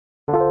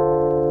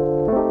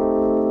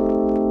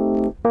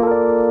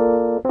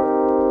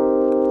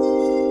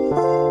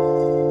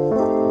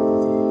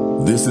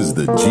This is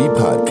the G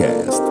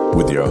Podcast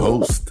with your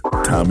host,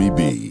 Tommy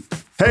B.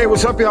 Hey,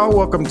 what's up, y'all?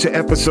 Welcome to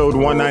episode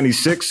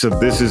 196 of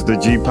This is the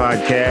G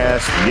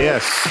Podcast.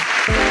 Yes.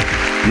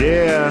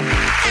 Yeah.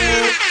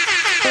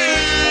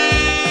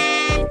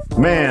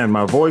 Man,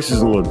 my voice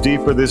is a little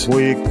deeper this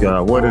week.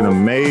 What an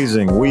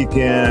amazing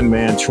weekend,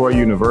 man. Troy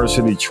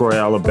University, Troy,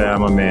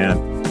 Alabama,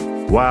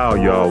 man. Wow,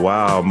 y'all.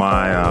 Wow.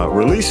 My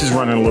release is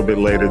running a little bit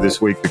later this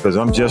week because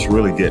I'm just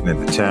really getting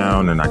into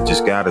town. And I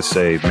just got to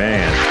say,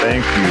 man,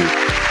 thank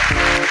you,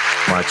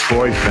 my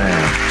Troy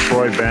fam,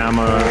 Troy,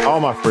 Bama, all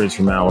my friends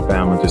from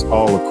Alabama, just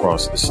all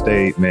across the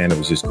state. Man, it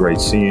was just great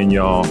seeing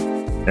y'all.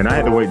 And I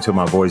had to wait until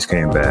my voice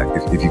came back,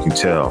 if you can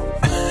tell.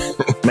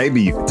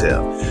 Maybe you can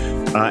tell.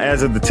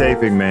 As of the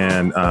taping,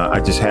 man,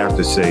 I just have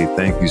to say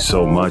thank you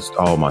so much to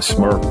all my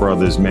Smurf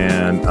brothers,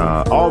 man,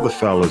 all the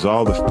fellas,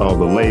 all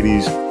the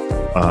ladies,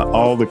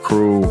 all the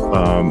crew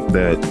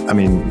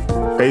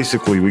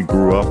basically we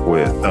grew up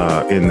with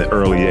in the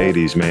early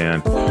 80s,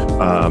 man,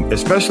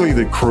 especially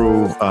the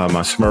crew,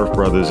 my Smurf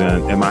brothers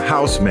and my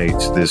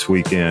housemates this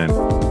weekend.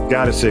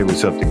 Gotta say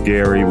what's up to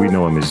Gary. We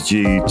know him as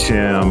G,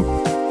 Tim,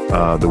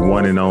 the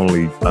one and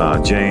only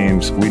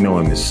James. We know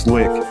him as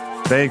Slick.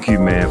 Thank you,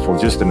 man, for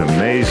just an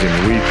amazing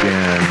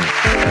weekend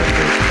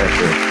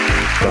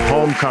at the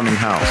homecoming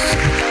house.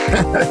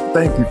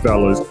 Thank you,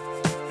 fellas.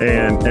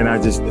 And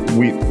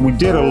we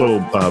did a little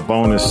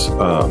bonus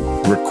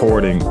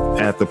recording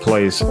at the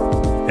place,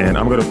 and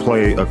I'm going to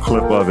play a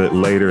clip of it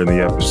later in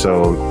the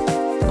episode.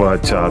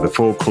 But the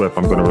full clip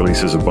I'm going to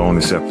release as a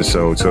bonus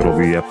episode, so it'll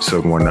be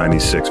episode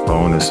 196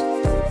 bonus.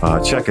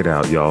 Check it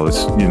out, y'all.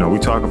 It's, we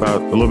talk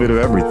about a little bit of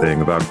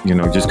everything about,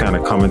 just kind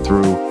of coming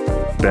through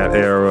that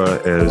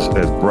era as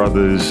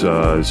brothers,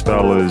 as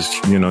fellas,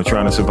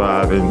 trying to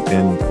survive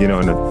in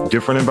a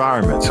different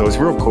environment. So it's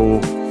real cool.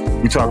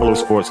 We talk a little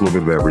sports, a little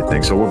bit of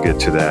everything. So we'll get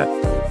to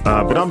that.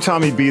 But I'm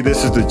Tommy B.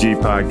 This is the G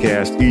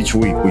Podcast. Each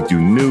week we do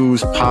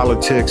news,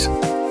 politics,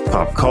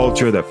 pop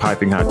culture, that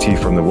piping hot tea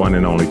from the one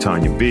and only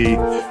Tanya B.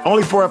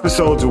 Only 4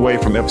 episodes away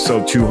from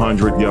episode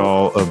 200,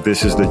 y'all, of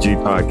This is the G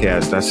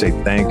Podcast. I say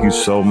thank you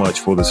so much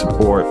for the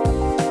support.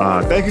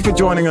 Thank you for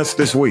joining us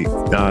this week.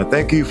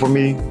 Thank you for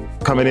me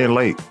coming in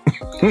late.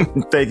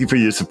 Thank you for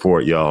your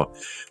support, y'all.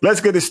 Let's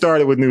get it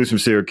started with news from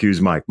Syracuse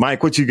Mike.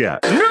 Mike, what you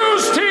got?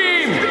 News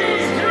team,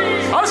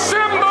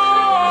 assemble!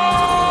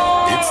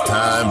 It's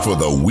time for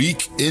the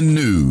Week in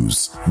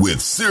News with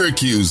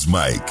Syracuse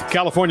Mike.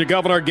 California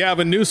Governor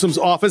Gavin Newsom's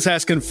office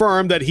has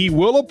confirmed that he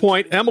will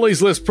appoint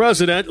Emily's List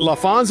President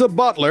LaFonza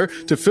Butler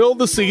to fill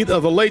the seat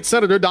of the late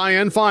Senator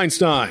Dianne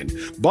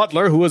Feinstein.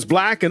 Butler, who is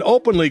black and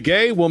openly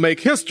gay, will make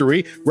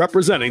history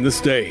representing the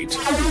state.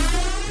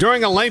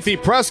 During a lengthy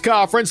press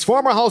conference,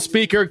 former House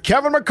Speaker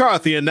Kevin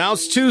McCarthy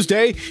announced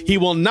Tuesday he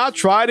will not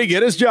try to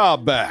get his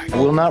job back.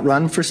 I will not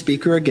run for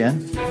Speaker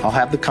again. I'll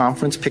have the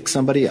conference pick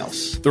somebody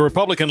else. The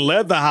Republican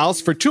led the House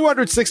for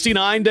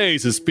 269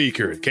 days as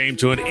Speaker. It came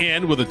to an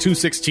end with a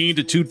 216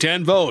 to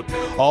 210 vote.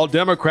 All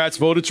Democrats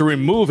voted to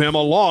remove him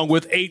along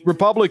with 8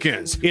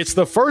 Republicans. It's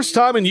the first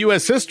time in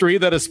U.S. history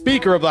that a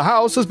Speaker of the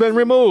House has been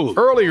removed.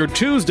 Earlier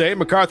Tuesday,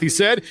 McCarthy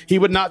said he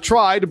would not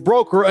try to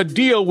broker a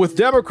deal with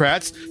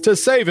Democrats to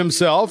save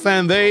himself,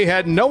 and they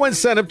had no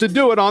incentive to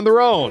do it on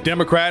their own.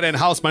 Democrat and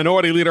House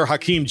Minority Leader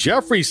Hakeem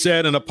Jeffries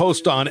said in a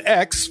post on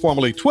X,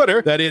 formerly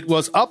Twitter, that it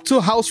was up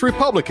to House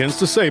Republicans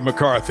to save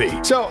McCarthy.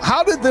 So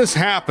how did this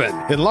happen?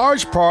 In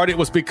large part, it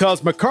was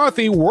because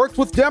McCarthy worked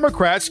with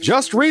Democrats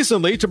just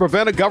recently to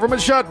prevent a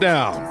government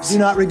shutdown. Do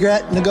not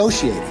regret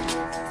negotiating.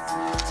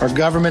 Our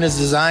government is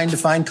designed to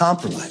find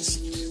compromise.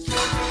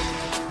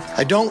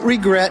 I don't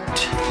regret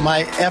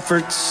my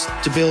efforts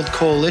to build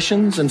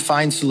coalitions and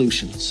find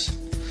solutions.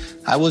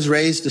 I was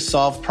raised to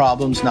solve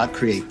problems, not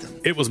create them.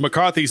 It was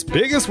McCarthy's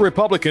biggest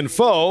Republican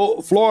foe,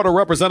 Florida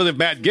Representative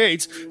Matt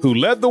Gaetz, who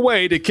led the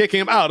way to kick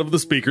him out of the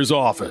Speaker's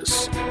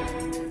office.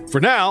 For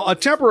now, a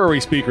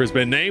temporary Speaker has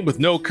been named with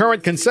no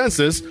current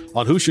consensus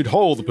on who should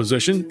hold the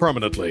position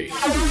permanently.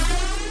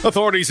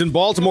 Authorities in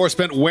Baltimore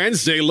spent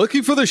Wednesday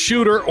looking for the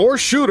shooter or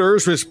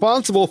shooters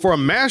responsible for a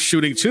mass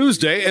shooting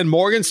Tuesday at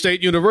Morgan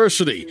State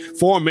University.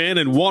 4 men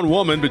and 1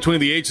 woman between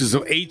the ages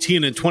of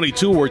 18 and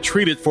 22 were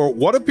treated for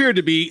what appeared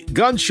to be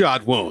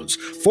gunshot wounds.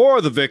 4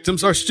 of the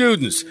victims are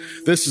students.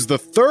 This is the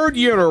 3rd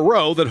year in a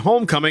row that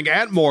homecoming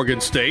at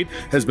Morgan State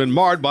has been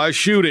marred by a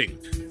shooting.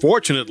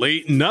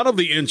 Fortunately, none of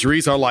the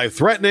injuries are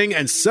life-threatening,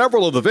 and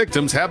several of the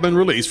victims have been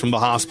released from the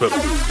hospital.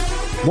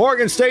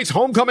 Morgan State's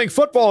homecoming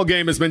football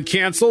game has been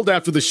canceled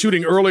after the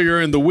shooting earlier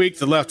in the week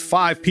that left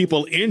 5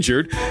 people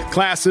injured.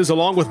 Classes,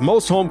 along with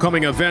most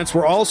homecoming events,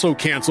 were also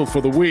canceled for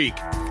the week.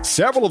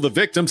 Several of the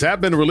victims have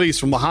been released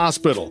from the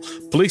hospital.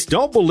 Police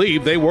don't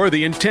believe they were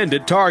the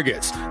intended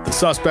targets. The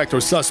suspect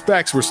or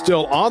suspects were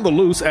still on the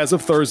loose as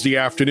of Thursday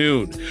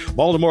afternoon.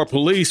 Baltimore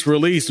police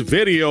released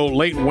video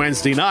late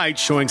Wednesday night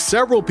showing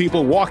several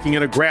people walking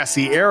in a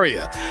grassy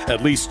area.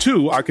 At least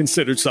 2 are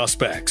considered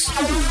suspects.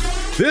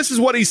 This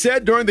is what he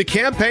said during the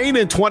campaign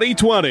in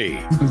 2020.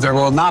 There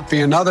will not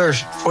be another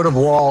foot of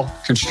wall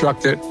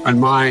constructed on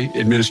my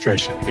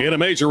administration. In a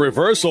major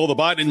reversal, the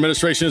Biden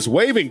administration is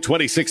waiving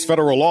 26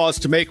 federal laws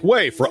to make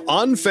way for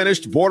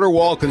unfinished border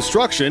wall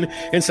construction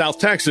in South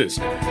Texas.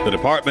 The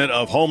Department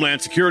of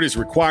Homeland Security is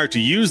required to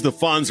use the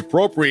funds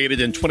appropriated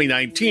in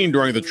 2019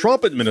 during the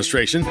Trump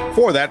administration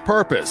for that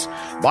purpose.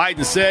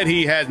 Biden said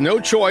he had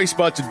no choice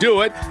but to do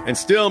it and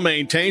still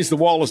maintains the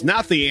wall is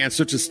not the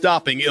answer to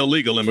stopping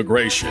illegal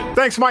immigration.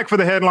 Thanks, Mike, for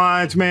the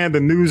headlines, man. The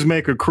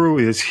Newsmaker crew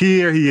is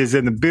here. He is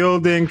in the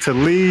building.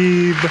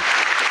 Talib,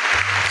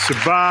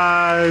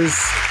 Shabazz.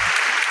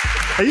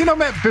 Hey, you know,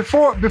 man,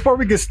 before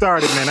we get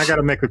started, man, I got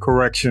to make a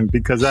correction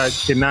because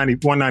in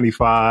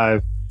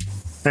 195,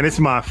 and it's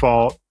my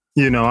fault.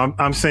 You know,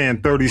 I'm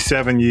saying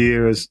 37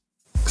 years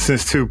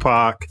since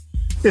Tupac.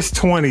 It's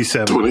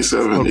 27.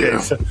 27, okay, yeah.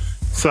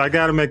 So I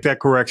got to make that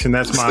correction.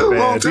 That's my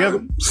bad.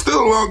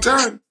 Still a long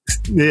time.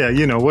 Yeah,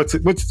 you know, what's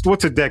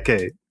a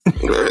decade?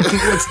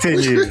 What's 10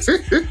 years?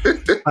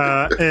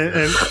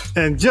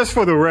 And just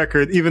for the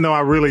record, even though I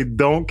really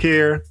don't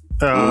care,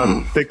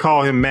 they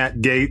call him Matt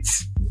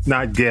Gaetz,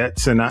 not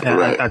Getz, and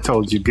I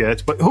told you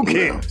Getz, but who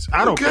cares?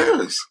 I don't care.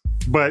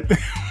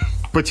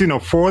 But you know,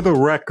 for the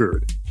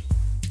record,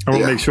 I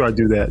will make sure I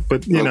do that.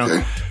 But you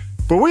know,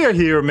 but we are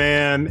here,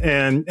 man,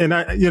 and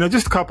I, you know,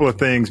 just a couple of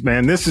things,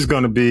 man. This is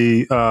going to be,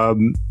 you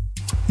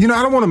know,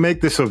 I don't want to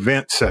make this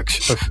event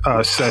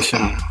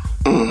session.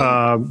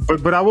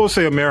 But I will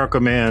say, America,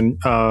 man,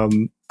 I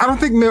don't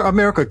think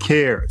America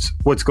cares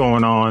what's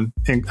going on.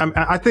 And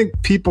I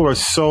think people are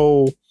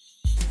so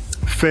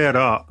fed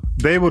up.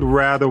 They would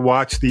rather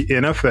watch the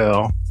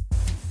NFL.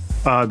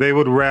 They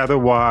would rather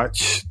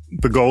watch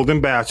The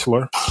Golden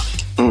Bachelor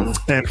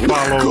and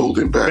follow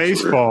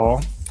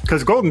baseball,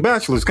 because Golden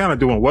Bachelor is kind of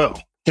doing well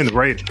in the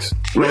ratings.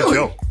 No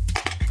joke.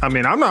 I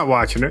mean, I'm not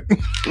watching it,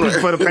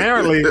 but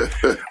apparently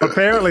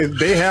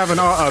they have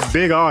a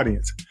big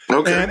audience.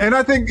 Okay. And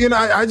I think, you know,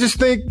 I just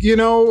think, you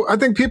know, I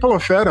think people are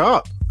fed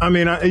up. I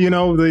mean, you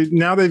know,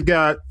 now they've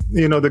got,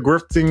 you know, the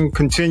grifting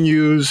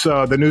continues.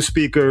 The new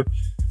speaker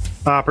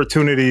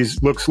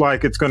opportunities looks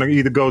like it's going to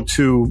either go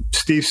to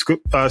Steve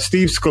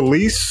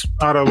Scalise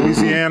out of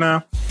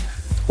Louisiana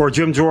or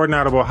Jim Jordan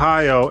out of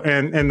Ohio.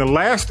 And the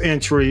last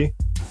entry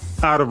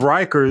out of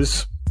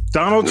Rikers,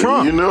 Donald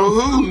Trump. You know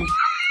who?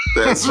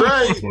 That's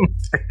right.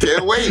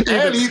 Can't wait.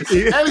 And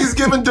he's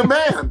giving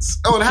demands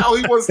on how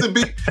he wants to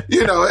be.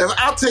 You know, and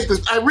I'll take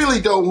this. I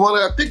really don't want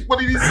to. I think, what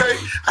did he say?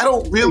 I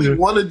don't really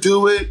want to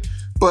do it.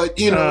 But,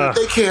 you know, if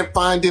they can't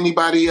find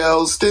anybody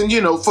else, then,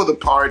 you know, for the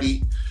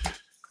party.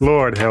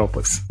 Lord help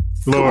us.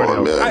 Lord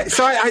help us.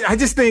 I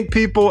just think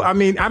people, I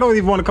mean, I don't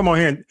even want to come on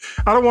here.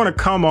 I don't want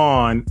to come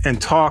on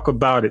and talk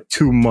about it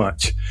too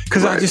much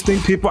because I just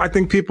think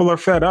people are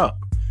fed up.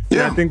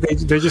 Yeah. And I think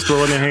they're just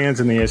throwing their hands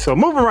in the air. So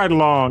moving right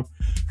along,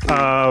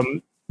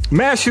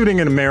 mass shooting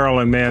in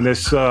Maryland, man.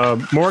 This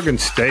Morgan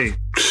State,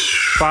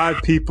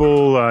 5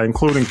 people,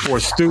 including 4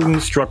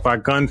 students, struck by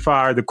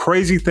gunfire. The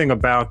crazy thing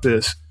about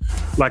this,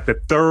 like the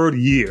 3rd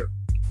year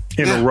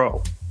in a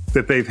row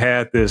that they've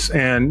had this.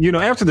 And, you know,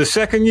 after the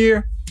 2nd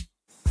year,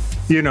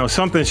 you know,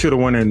 something should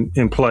have went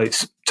in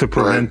place to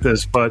prevent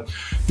this. But,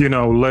 you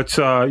know, let's,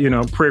 you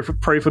know, pray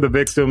for the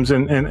victims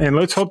and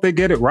let's hope they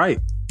get it right.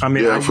 I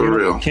mean, for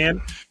real.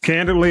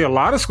 Candidly, a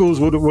lot of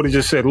schools would have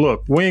just said,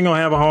 look, we ain't going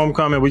to have a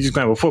homecoming. We're just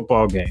going to have a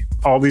football game.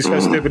 All these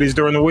festivities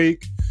during the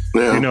week,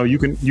 you know, you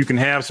can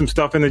have some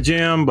stuff in the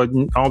gym, but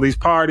all these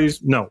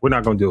parties, no, we're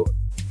not going to do it.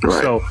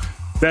 Right. So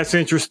that's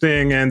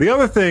interesting. And the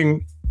other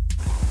thing,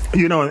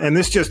 you know, and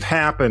this just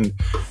happened.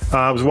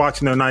 I was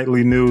watching the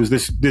nightly news.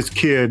 This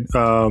kid,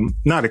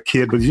 not a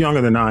kid, but he's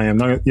younger than I am,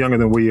 younger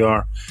than we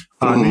are,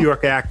 New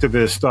York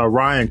activist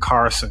Ryan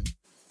Carson.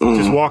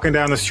 Just walking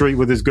down the street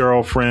with his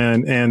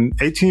girlfriend, and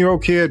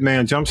 18-year-old kid,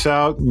 man, jumps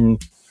out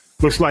and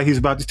looks like he's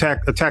about to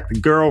attack the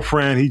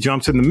girlfriend. He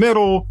jumps in the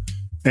middle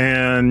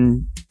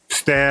and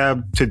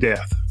stabbed to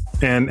death.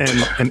 And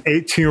an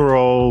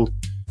 18-year-old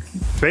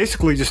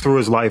basically just threw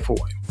his life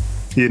away.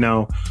 You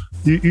know,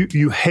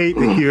 you hate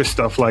to hear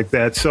stuff like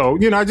that. So,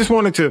 you know, I just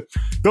wanted to,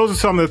 those are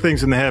some of the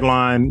things in the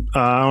headline.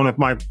 I don't know if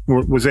Mike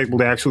was able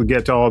to actually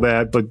get to all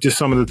that, but just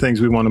some of the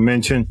things we want to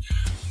mention.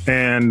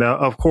 And,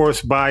 of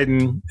course,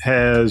 Biden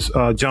has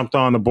jumped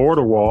on the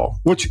border wall,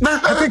 which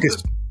I think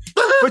is,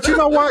 but you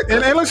know what?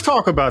 And let's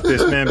talk about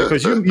this, man,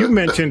 because you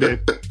mentioned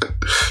it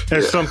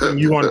as something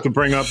you wanted to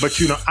bring up. But,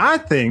 you know, I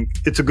think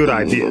it's a good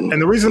idea.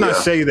 And the reason I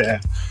say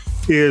that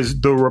is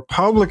the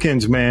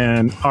Republicans,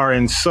 man, are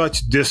in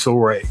such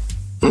disarray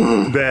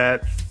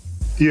that,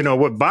 you know,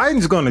 what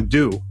Biden's going to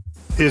do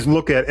is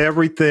look at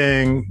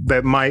everything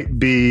that might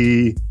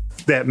be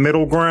that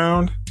middle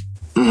ground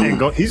and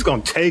he's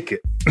going to take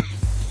it.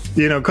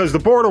 You know, because the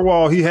border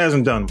wall, he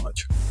hasn't done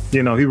much.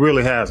 You know, he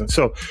really hasn't.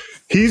 So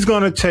he's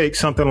going to take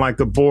something like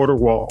the border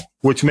wall,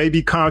 which may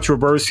be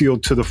controversial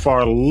to the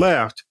far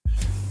left,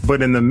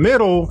 but in the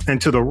middle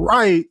and to the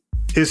right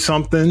is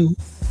something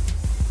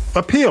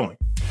appealing.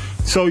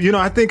 So,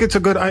 I think it's a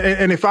good,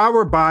 and if I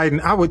were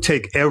Biden, I would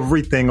take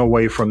everything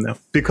away from them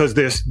because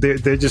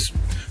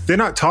they're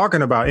not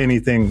talking about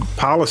anything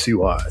policy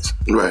wise.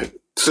 Right.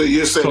 So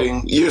you're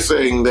saying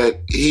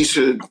that he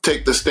should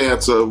take the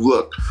stance of,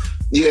 look,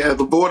 yeah,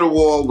 the border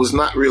wall was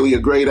not really a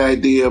great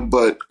idea,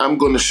 but I'm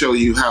going to show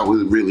you how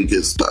it really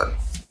gets done.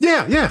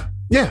 Yeah,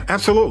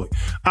 absolutely.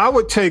 I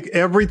would take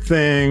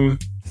everything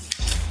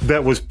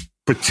that was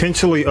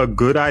potentially a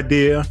good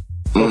idea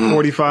of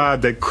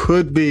 45 that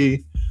could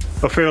be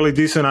a fairly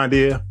decent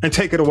idea and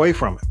take it away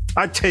from it.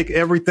 I'd take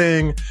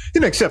everything,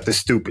 except the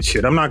stupid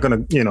shit. I'm not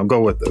going to,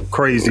 go with the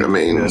crazy. I'm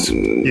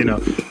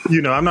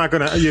not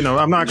going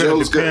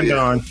to depend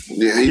on.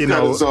 Yeah, he's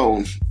got his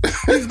own.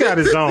 He's got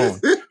his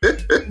own.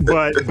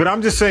 But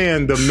I'm just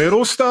saying the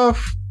middle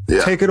stuff,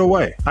 take it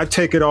away. I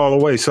take it all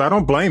away. So I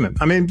don't blame him.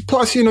 I mean,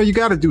 plus, you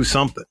got to do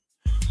something,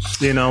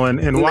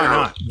 and why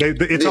not?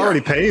 It's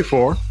already paid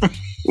for.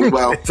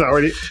 Well, it's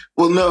already.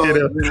 Well,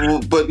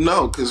 no, but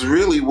no, because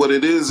really what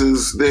it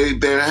is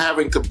they're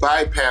having to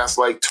bypass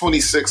like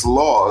 26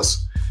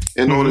 laws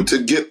in order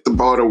to get the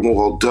border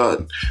wall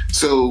done.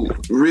 So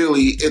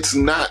really, it's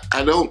not.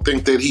 I don't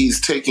think that he's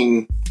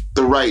taking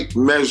the right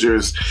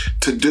measures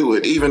to do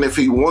it, even if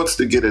he wants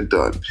to get it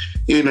done.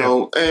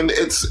 And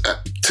it's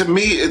to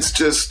me, it's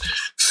just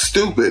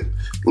stupid.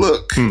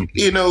 Look,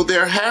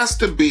 there has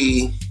to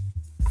be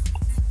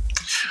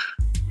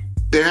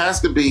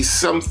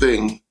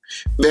something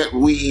that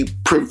we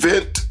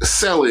prevent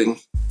selling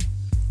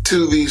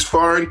to these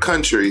foreign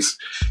countries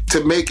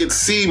to make it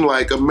seem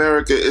like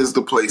America is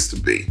the place to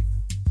be.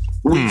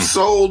 We've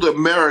sold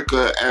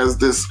America as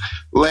this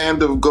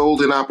land of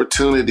golden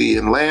opportunity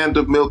and land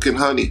of milk and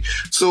honey.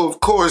 So, of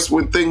course,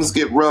 when things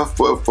get rough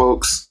for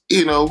folks,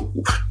 hey,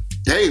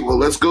 well,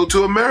 let's go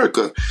to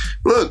America.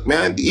 Look,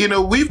 man,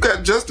 we've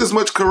got just as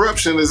much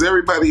corruption as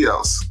everybody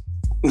else.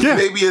 Yeah.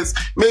 Maybe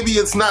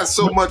it's not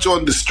so much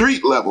on the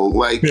street level,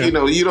 like you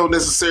don't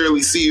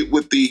necessarily see it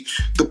with the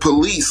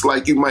police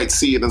like you might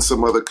see it in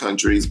some other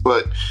countries.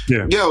 But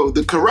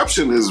the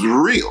corruption is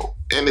real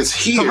and it's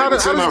here. So how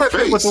does that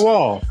fit with the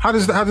wall? How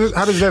does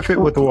that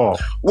fit with the wall?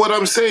 What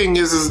I'm saying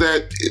is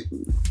that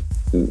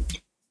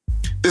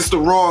it's the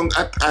wrong.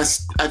 I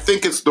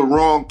think it's the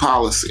wrong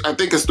policy. I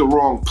think it's the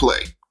wrong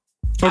play.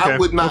 Okay.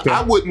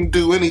 I wouldn't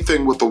do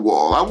anything with the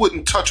wall. I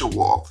wouldn't touch a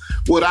wall.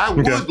 What I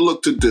would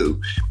look to do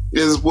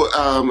is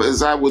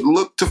I would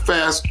look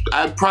to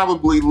I'd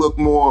probably look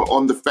more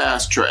on the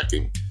fast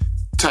tracking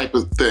type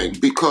of thing,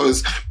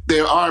 because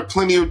there are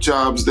plenty of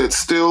jobs that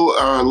still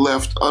are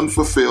left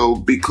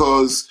unfulfilled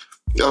because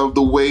of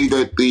the way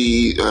that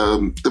the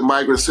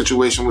migrant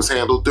situation was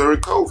handled during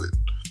COVID.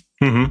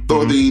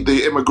 Or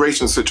the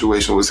immigration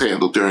situation was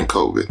handled during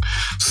COVID.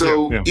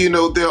 So,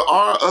 there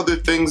are other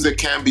things that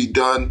can be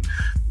done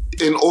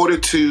in order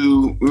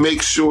to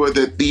make sure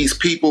that these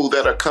people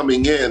that are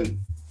coming in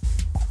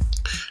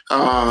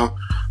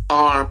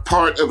are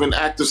part of an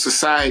active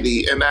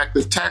society and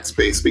active tax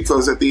base,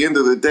 because at the end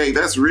of the day,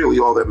 that's really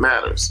all that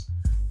matters.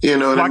 You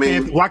know what I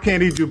mean? Why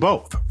can't he do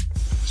both?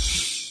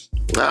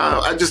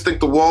 I just think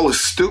the wall is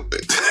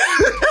stupid.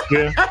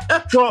 Yeah.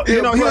 Well,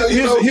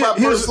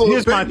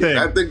 here's my thing.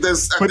 I think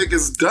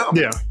it's dumb.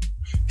 Yeah.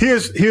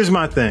 Here's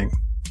my thing.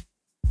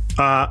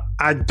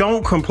 I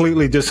don't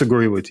completely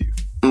disagree with you,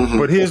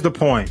 but here's the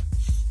point.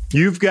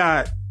 You've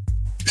got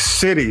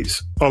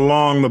cities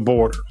along the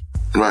border.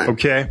 Right.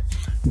 Okay.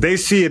 They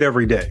see it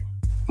every day.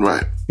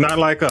 Right. Not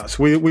like us.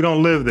 We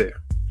don't live there.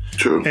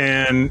 True.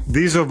 And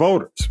these are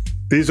voters.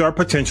 These are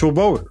potential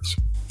voters.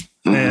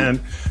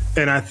 And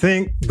I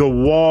think the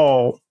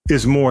wall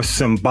is more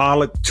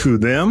symbolic to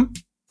them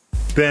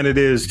than it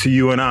is to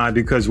you and I,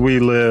 because we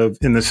live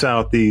in the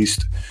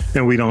Southeast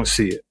and we don't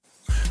see it.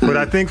 But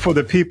I think for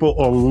the people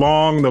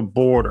along the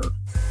border,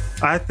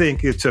 I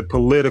think it's a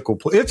political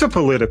play. It's a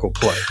political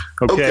play.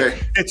 Okay.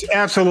 It's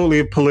absolutely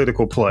a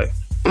political play.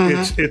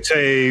 It's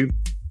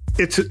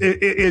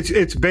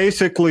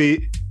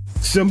basically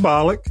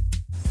symbolic.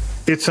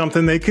 It's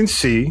something they can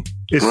see.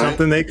 It's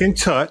something they can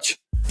touch,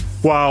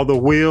 while the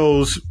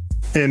wheels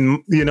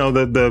and,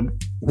 the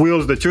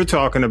wheels that you're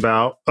talking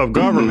about of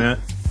government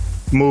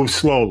move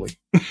slowly.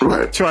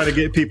 Right. Trying to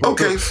get people.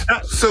 Okay.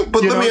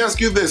 But let me ask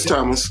you this,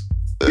 Thomas.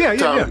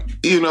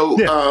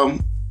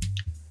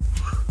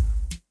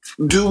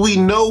 Do we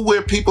know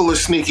where people are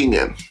sneaking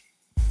in?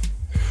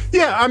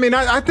 Yeah, I mean,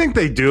 I think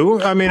they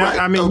do. I mean,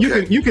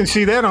 you can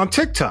see that on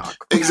TikTok.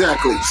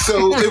 Exactly.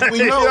 So if we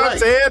know,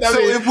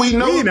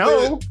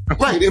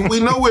 if we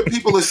know where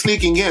people are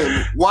sneaking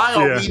in, why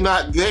are we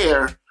not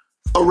there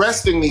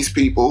arresting these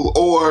people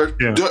or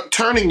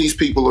turning these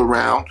people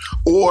around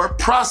or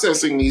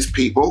processing these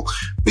people?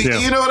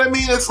 You know what I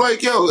mean? It's like,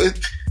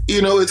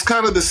 it's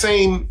kind of the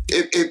same.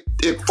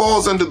 It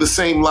falls under the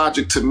same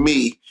logic to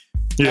me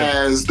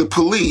as the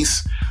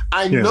police.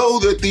 I know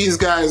that these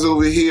guys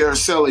over here are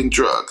selling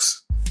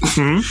drugs.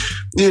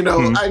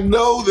 I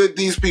know that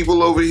these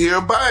people over here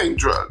are buying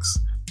drugs,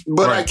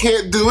 but I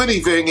can't do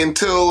anything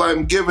until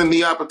I'm given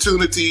the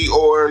opportunity,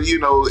 or,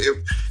 if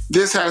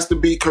this has to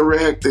be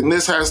correct and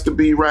this has to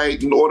be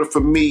right in order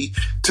for me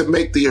to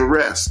make the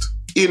arrest.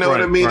 You know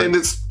what I mean? Right.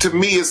 And to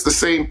me, it's the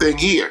same thing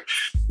here.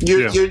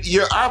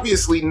 You're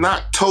obviously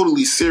not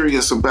totally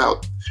serious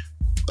about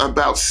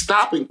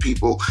stopping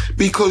people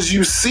because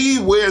you see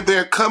where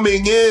they're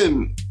coming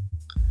in.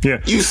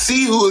 Yeah. You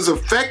see who is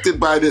affected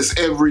by this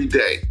every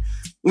day.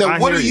 Now,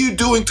 what are you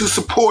doing to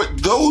support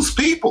those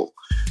people?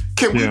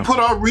 Can we put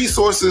our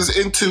resources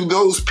into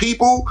those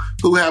people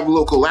who have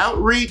local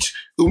outreach,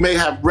 who may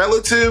have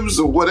relatives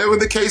or whatever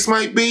the case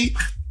might be,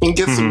 and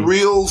get some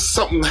real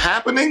something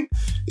happening?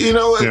 You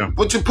know,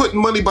 but you're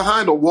putting money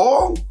behind a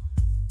wall?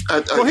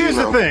 Well, here's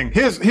the thing.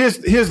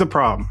 Here's the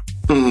problem.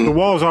 The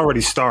wall's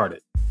already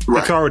started.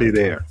 Right. It's already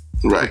there.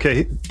 Right.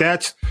 Okay.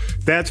 That's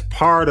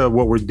part of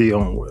what we're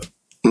dealing with.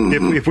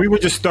 If we were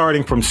just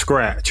starting from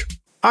scratch,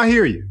 I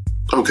hear you.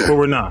 Okay. But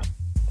we're not.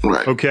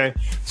 Right. Okay.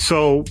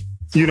 So,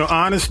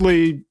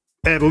 honestly,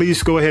 at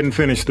least go ahead and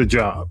finish the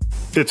job.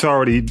 It's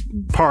already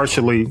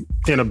partially,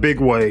 in a big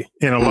way,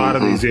 in a lot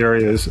of these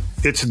areas,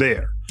 it's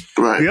there.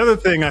 Right. The other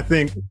thing I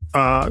think,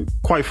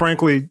 quite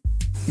frankly,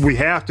 we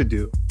have to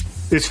do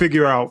is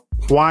figure out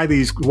why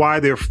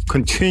they're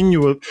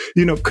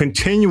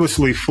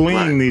continuously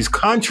fleeing these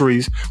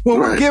countries when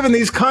we're giving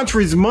these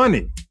countries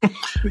money.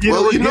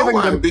 We're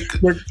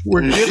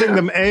giving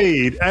them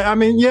aid. I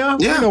mean, we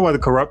know why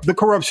the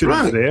corruption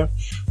is there,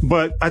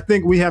 but I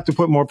think we have to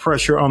put more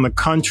pressure on the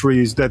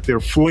countries that they're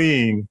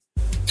fleeing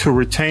to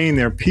retain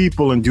their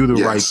people and do the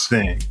right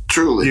thing.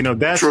 Truly.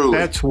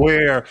 That's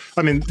where,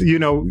 I mean,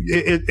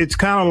 it's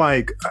kind of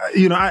like,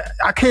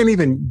 I can't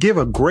even give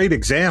a great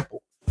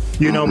example.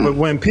 But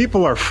when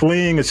people are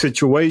fleeing a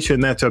situation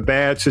that's a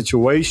bad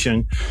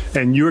situation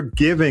and you're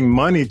giving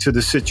money to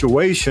the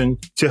situation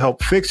to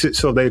help fix it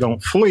so they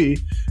don't flee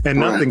and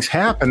nothing's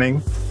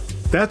happening,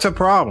 that's a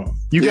problem.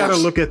 You got to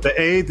look at the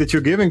aid that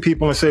you're giving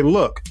people and say,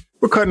 look,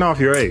 we're cutting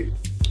off your aid.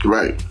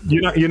 Right.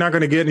 You're not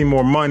going to get any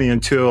more money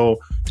until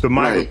the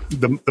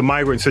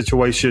migrant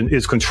situation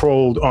is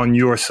controlled on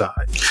your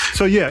side.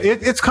 So,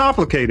 it's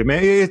complicated,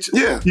 man. It's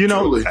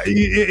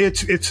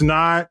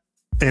not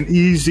an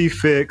easy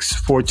fix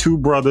for two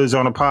brothers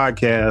on a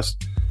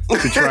podcast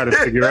to try to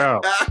figure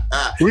out.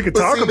 We could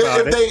talk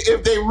about it.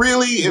 If they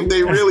really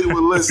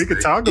would listen, we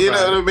could talk about it. You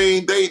know what I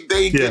mean?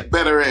 They get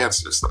better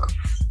answers, though.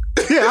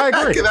 Yeah, I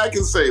agree. I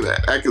can say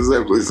that. I can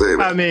definitely say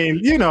that. I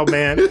mean,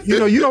 man, you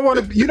don't want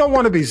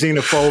to be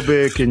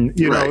xenophobic, and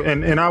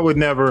and I would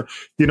never,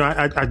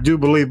 I do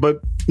believe, but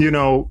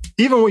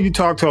even when you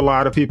talk to a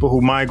lot of people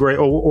who migrate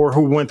or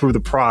who went through the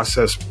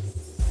process,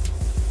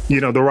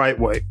 the right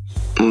way.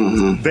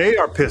 They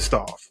are pissed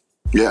off.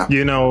 Yeah.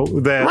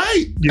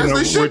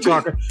 We're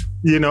talking,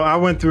 I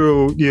went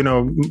through,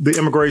 the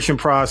immigration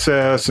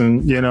process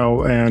and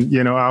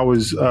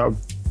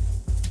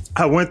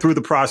I went through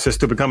the process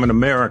to become an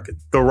American,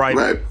 the right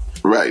way.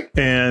 Right.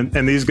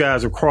 And these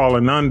guys are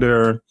crawling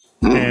under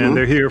and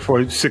they're here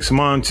for 6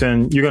 months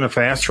and you're going to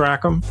fast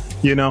track them,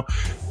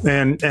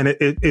 and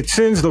it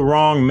sends the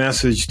wrong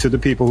message to the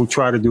people who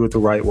try to do it the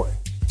right way.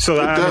 So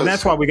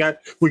that's why we got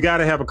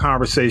to have a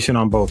conversation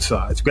on both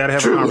sides. We got to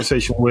have a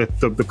conversation with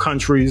the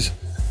countries,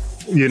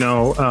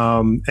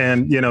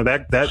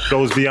 that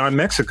goes beyond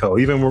Mexico.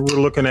 Even when we're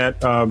looking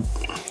at,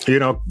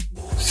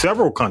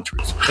 several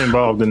countries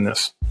involved in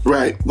this.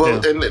 Right.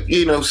 Well, and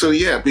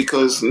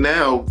because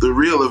now the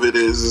real of it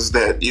is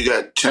that you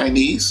got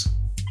Chinese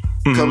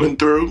coming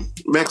through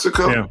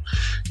Mexico. Yeah.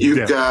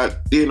 You've got,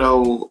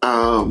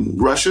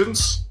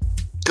 Russians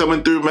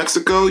coming through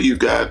Mexico. You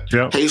got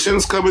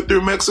Haitians coming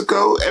through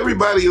Mexico.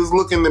 Everybody is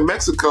looking at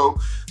Mexico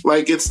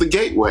like it's the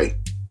gateway,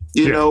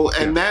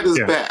 and that is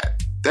bad.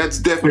 That's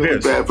definitely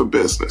bad for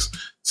business.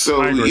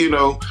 So, man, I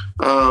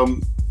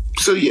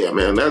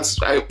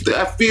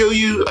feel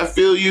you.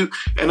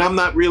 And I'm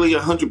not really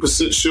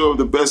 100% sure of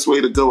the best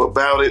way to go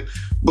about it.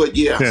 But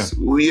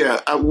we are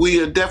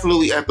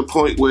definitely at the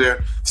point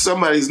where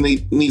somebody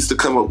needs to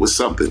come up with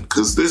something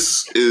because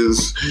this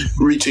is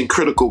reaching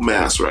critical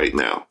mass right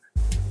now.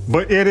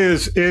 But it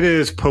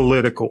is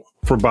political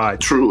for Biden.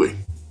 Truly,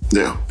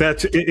 yeah.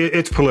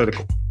 It's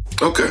political.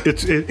 Okay.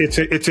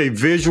 It's a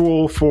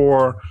visual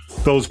for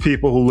those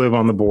people who live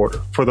on the border,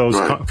 for those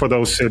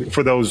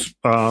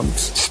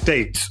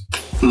states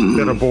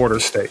that are border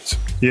states.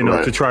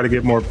 To try to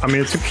get more.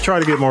 To try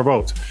to get more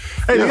votes.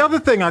 Hey, the other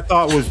thing I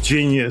thought was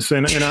genius,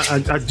 and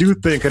I do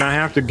think, and I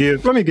have to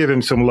let me give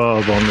him some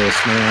love on this,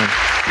 man,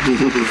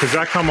 because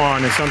I come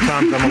on and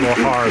sometimes I'm a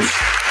little harsh.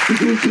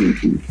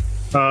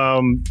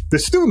 The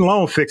student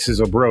loan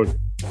fixes are brilliant.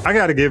 I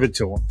got to give it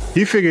to him.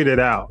 He figured it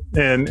out.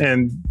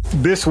 And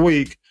this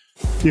week,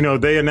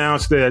 they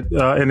announced that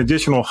an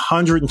additional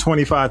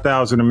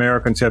 125,000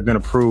 Americans have been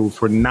approved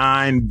for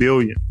 $9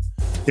 billion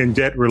in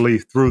debt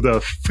relief through the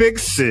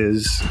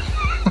fixes,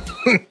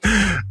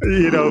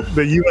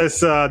 the U.S.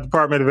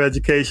 Department of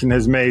Education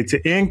has made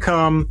to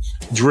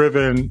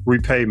income-driven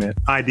repayment,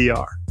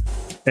 IDR.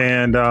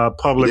 And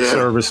public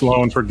service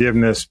loan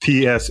forgiveness,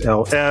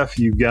 PSLF.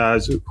 You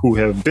guys who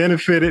have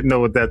benefited know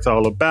what that's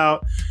all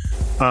about.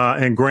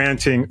 and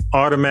granting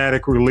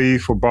automatic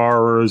relief for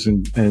borrowers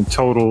and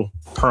total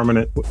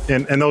permanent,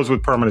 and those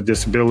with permanent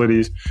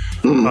disabilities.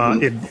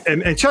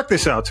 And check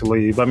this out,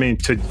 Talib. I mean,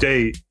 to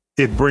date,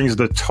 it brings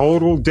the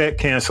total debt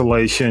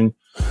cancellation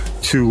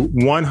to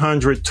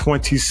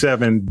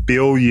 $127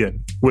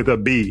 billion with a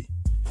B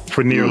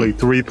for nearly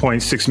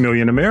 3.6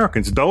 million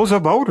Americans. Those are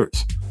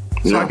voters.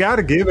 So I got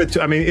to give it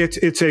to, I mean,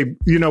 it's a,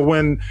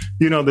 when,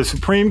 the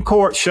Supreme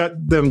Court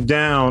shut them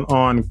down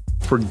on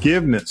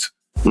forgiveness,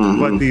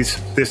 but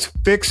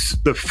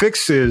the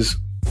fixes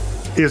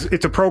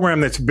it's a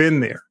program that's been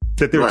there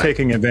that they're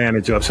taking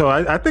advantage of. So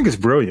I think it's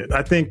brilliant.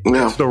 I think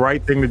it's the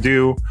right thing to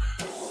do.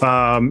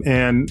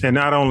 And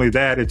not only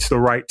that, it's the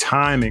right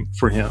timing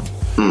for him.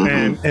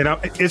 And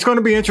it's going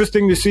to be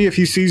interesting to see if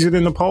he sees it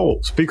in the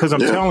polls, because I'm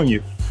telling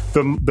you,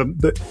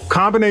 the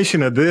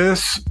combination of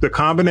this, the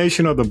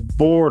combination of the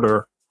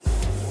border,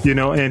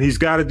 and he's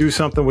got to do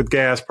something with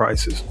gas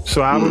prices.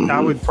 So I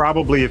would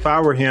probably, if I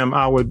were him,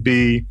 I would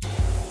be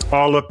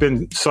all up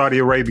in Saudi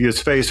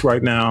Arabia's face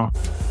right now,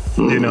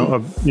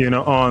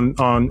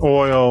 on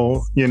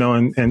oil,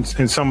 and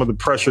some of the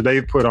pressure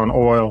they've put on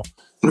oil.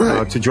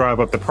 To drive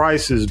up the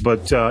prices.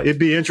 But it'd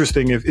be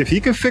interesting if he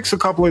can fix a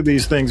couple of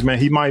these things, man.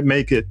 He might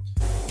make it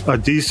a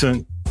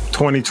decent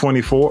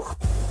 2024,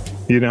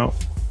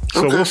 So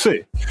we'll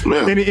see.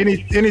 Yeah.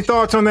 Any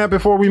thoughts on that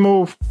before we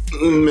move?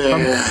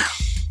 Man.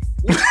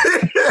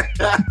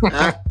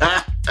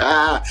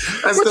 I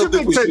still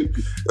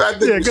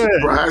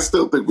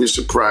think we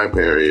should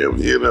primary him.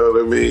 You know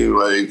what I mean?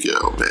 Like,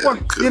 man. Well,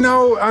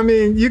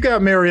 you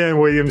got Marianne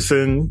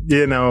Williamson,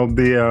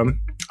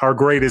 our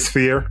greatest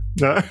fear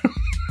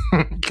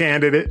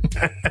candidate,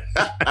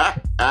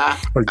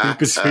 or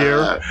deepest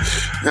fear.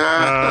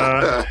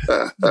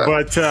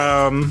 But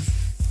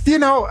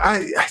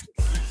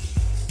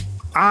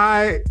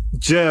I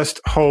just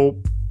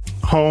hope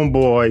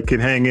homeboy can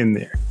hang in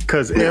there,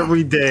 because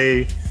every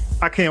day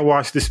I can't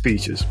watch the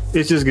speeches.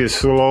 It just gets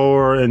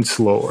slower and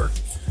slower.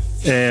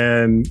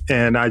 And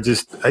I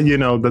just,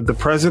 the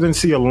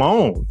presidency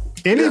alone,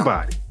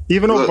 anybody,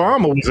 even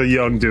Obama was a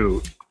young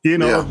dude.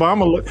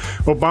 Obama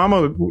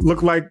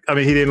looked like,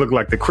 he didn't look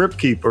like the Crypt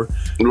Keeper.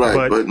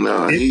 Right, but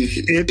no,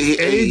 he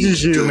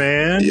ages you,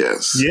 man.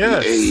 Yes. He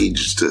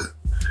aged.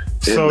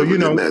 So,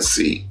 in that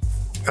seat.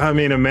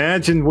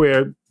 Imagine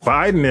where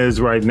Biden is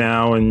right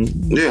now, and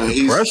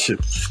depression.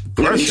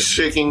 He's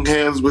shaking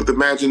hands with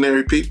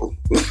imaginary people.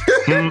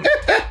 I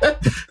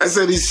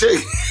said he's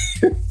shaking.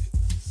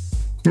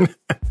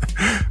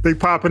 They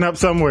popping up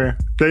somewhere.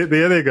 There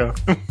they go.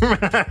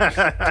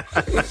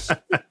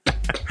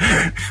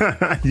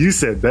 You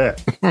said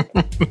that.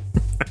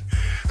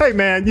 Hey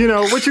man,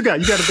 what you got?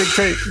 You got a big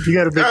take.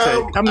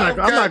 I'm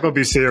not gonna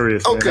be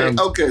serious. Okay,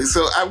 okay.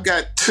 So I've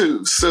got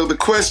two. So the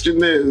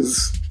question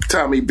is,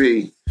 Tommy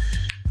B,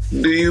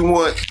 do you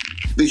want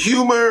the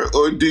humor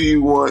or do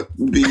you want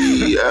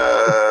the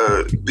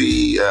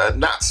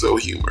not so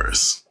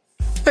humorous?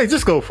 Hey,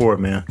 just go for it,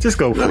 man. Just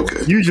go for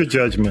it. Use your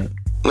judgment.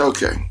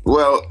 Okay.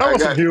 Well, I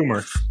want some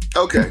humor.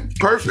 Okay,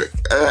 perfect.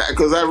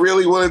 Because I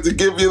really wanted to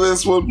give you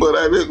this one, but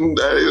I didn't.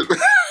 I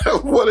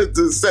wanted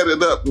to set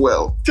it up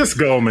well. Just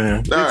go,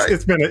 man.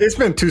 It's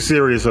been too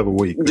serious of a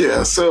week.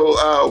 Yeah.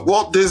 So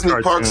Walt Disney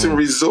Parks and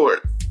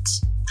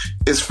Resorts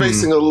is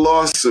facing a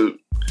lawsuit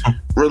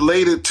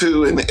related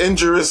to an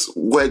injurious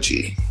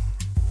wedgie.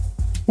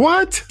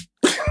 What?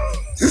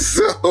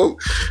 So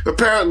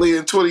apparently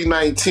in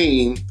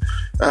 2019,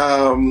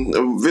 a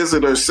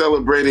visitor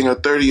celebrating her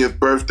 30th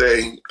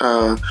birthday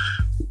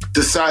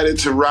decided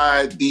to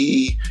ride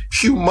the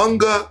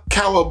Humunga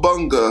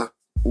Cowabunga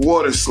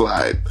water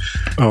slide.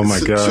 Oh my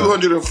God.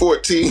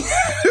 214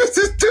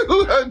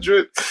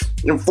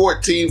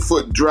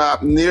 foot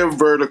drop, near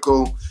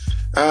vertical.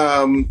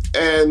 And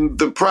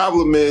the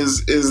problem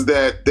is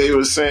that they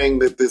were saying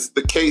that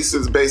the case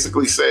is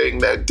basically saying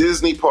that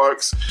Disney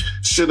parks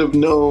should have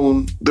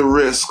known the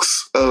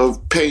risks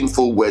of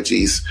painful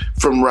wedgies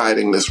from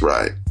riding this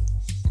ride.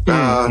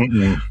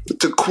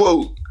 To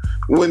quote,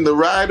 when the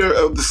rider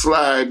of the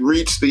slide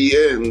reached the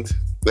end,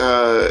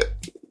 the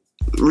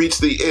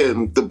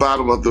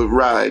bottom of the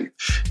ride,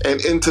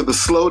 and into the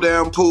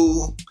slowdown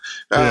pool,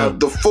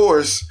 the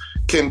force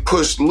can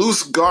push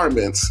loose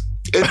garments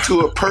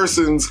into a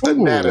person's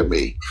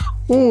anatomy.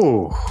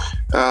 Ooh.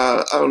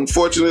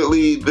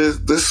 Unfortunately,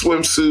 this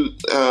swimsuit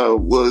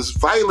was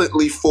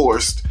violently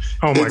forced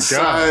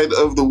inside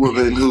of the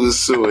woman who is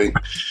suing.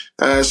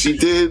 She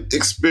did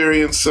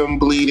experience some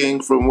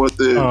bleeding from what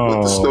the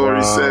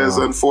story says,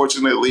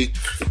 unfortunately.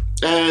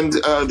 And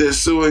they're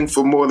suing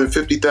for more than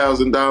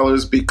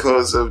 $50,000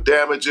 because of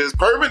damages,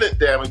 permanent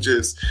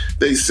damages,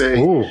 they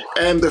say. Ooh.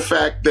 And the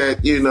fact that,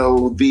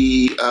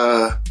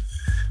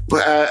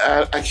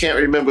 I can't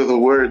remember the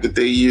word that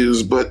they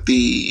use, but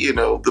the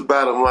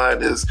bottom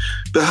line is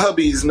the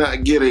hubby's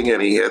not getting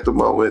any at the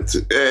moment,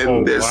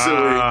 and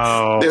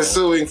they're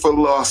suing for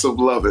loss of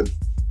loving.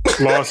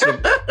 I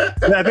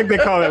think they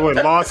call that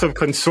loss of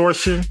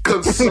consortium.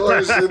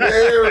 Consortium.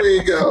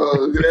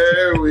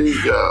 There we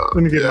go.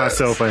 Let me give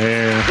myself a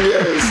hand.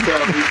 Yes,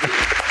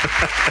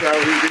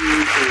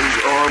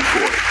 is on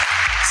point.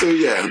 So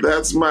yeah,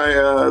 that's my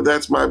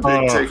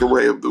big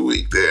takeaway of the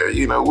week. There,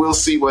 we'll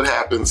see what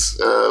happens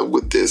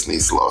with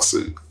Disney's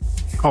lawsuit.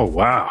 Oh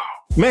wow,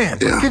 man,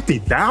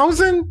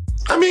 50,000?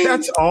 I mean,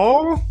 that's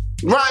all.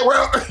 Right.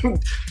 Well,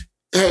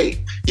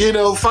 hey,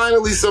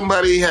 finally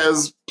somebody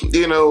has,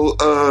 even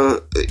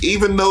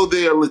though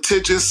they are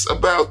litigious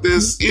about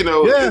this,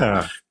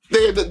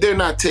 they're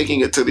not taking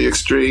it to the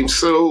extreme.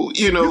 So,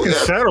 you can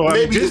settle.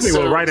 Maybe Disney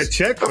will write a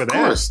check for that. Of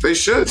course, they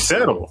should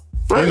settle.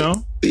 Right.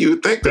 You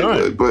would think they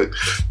would, but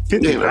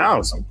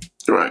 50,000.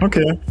 Right.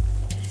 Okay.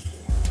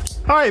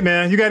 All right,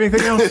 man. You got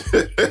anything else?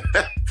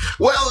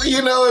 Well, if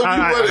you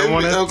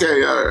want to.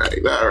 Okay, all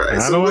right.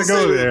 I don't want to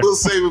go there. We'll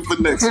save it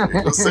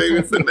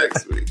for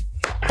next week.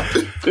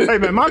 Hey,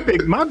 man, my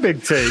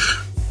big take,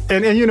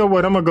 and you know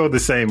what? I'm gonna go the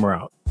same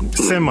route,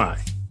 semi,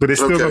 but it's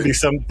still gonna be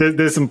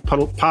there's some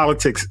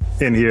politics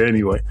in here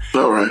anyway.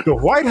 All right. The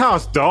White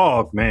House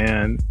dog,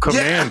 man,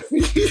 Commander.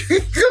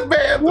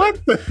 Commander.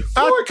 What the?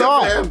 Poor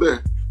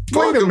Commander.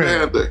 Wait a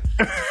minute.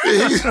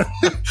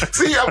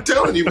 See, I'm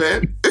telling you,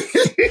 man.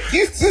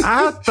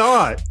 I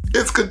thought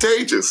it's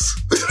contagious,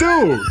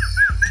 dude.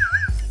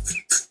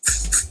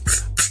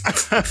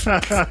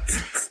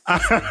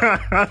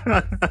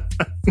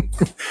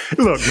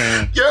 Look,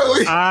 man.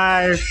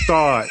 I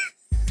thought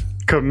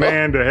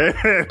Commander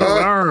had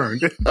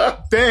learned.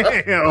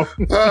 Damn.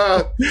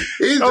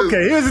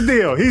 Okay, here's the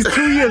deal. He's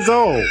 2 years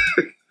old.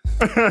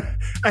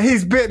 And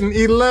he's bitten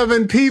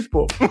 11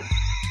 people.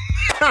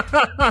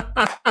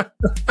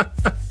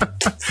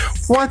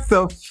 What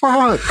the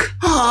fuck?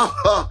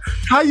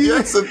 How you?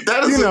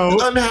 That is an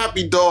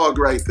unhappy dog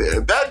right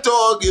there. That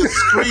dog is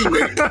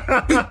screaming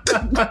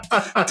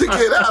to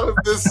get out of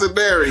this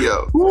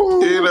scenario.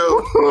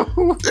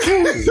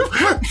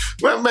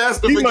 My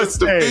master begins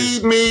to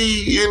feed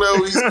me.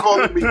 He's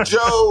calling me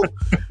Joe.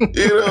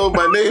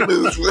 My name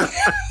is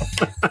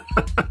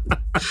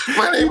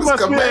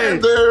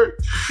Commander.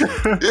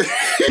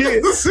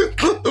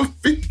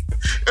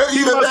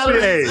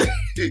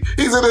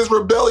 He's in his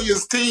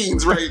rebellious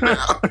teens right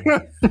now.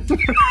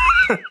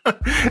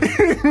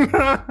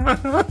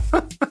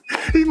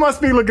 He must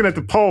be looking at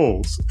the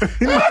polls.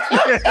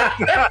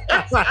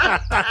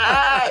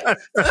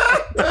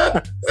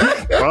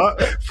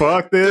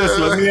 Fuck this.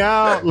 Let me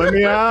out.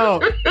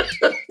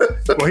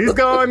 Well, he's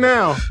gone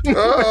now.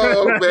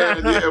 Oh,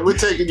 man. Yeah, we're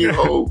taking you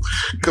home.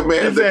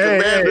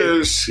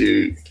 Commander,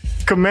 shoot.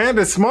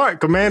 Commander's smart.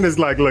 Commander's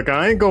like, look,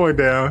 I ain't going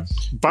down.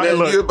 Man,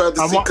 you're about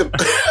to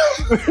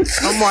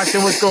I'm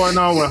watching what's going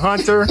on with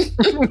Hunter.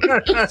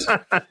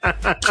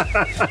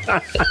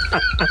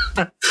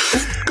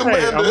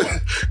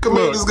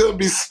 Commander's going to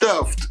be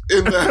stuffed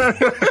in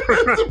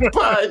the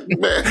Biden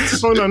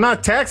match. Oh, no,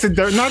 not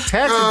taxidermy. Oh,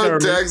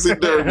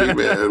 taxidermy,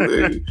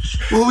 man.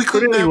 Well, we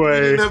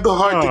didn't have the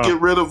heart to get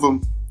rid of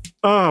him.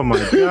 Oh, my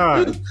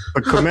God.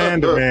 But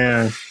Commander,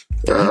 man.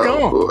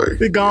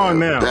 He's gone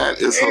now.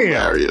 That is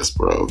hilarious,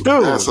 bro. Dude,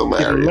 that's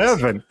hilarious.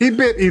 11. He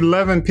bit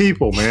 11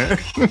 people, man.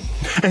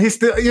 And he's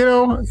still,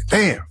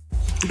 damn.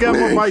 He got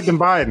more bite than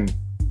Biden,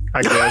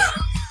 I guess.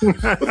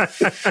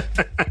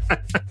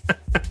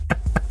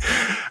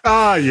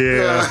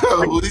 Yeah.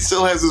 Well, he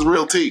still has his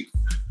real teeth.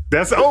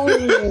 That's,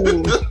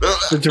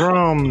 the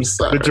drums.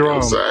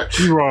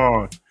 You're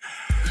wrong.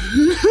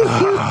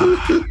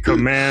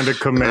 Commander,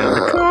 come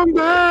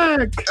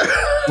back!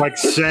 Like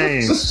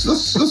Shane,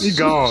 he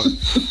gone.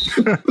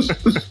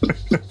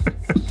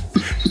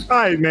 All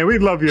right, man, we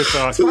love your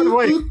thoughts. By the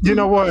way, you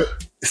know what?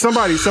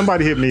 Somebody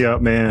hit me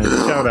up, man.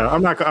 Shout out.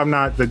 I'm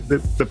not.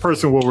 The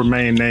person will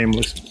remain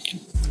nameless.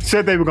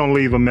 Said they were going to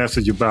leave a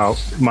message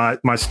about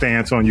my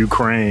stance on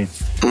Ukraine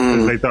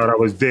because they thought I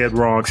was dead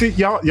wrong. See,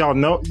 y'all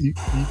know,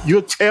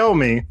 you'll tell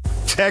me,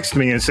 text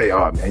me and say,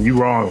 oh, man, you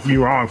wrong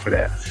for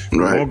that.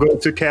 Right. Won't go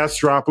to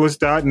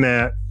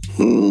Castropolis.net.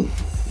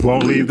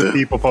 Won't leave the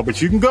people poll.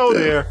 But you can go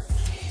there,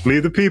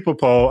 leave the people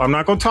poll. I'm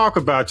not going to talk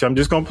about you. I'm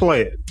just going to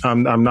play it.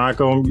 I'm not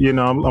going to,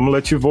 I'm going to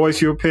let you voice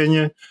your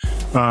opinion.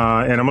 And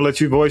I'm going to let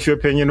you voice your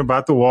opinion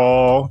about the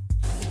wall.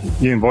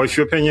 You can voice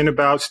your opinion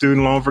about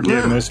student loan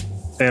forgiveness. Yeah.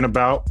 And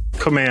about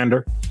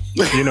Commander.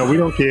 We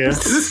don't care.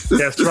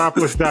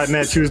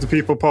 Castropolis.net, choose the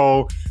people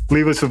poll,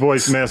 leave us a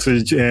voice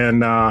message,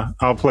 and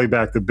I'll play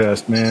back the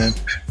best, man.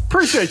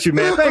 Appreciate you,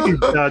 man. Thank you,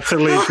 Talib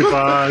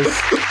Shabazz.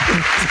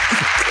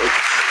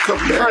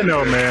 I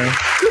know, man.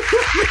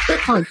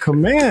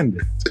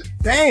 Commander.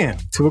 Damn,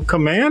 to a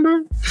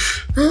commander?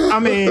 I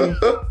mean,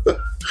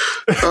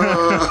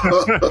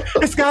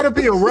 it's got to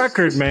be a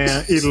record,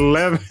 man.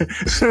 11.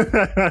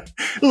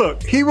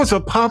 Look, he was a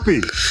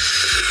puppy.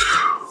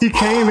 He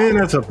came in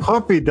as a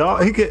puppy dog.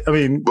 Puppy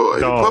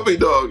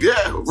dog,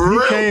 yeah. He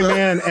came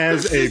in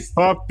as a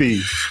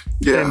puppy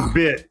and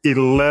bit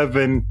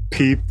 11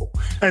 people,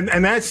 and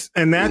that's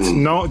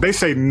known. They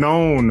say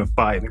known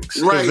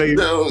bitings, right?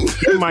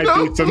 There might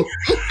be some.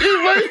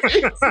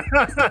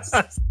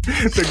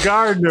 The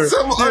gardener,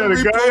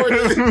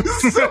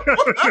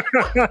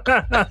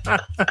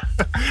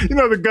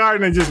 the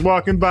gardener just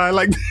walking by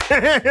like,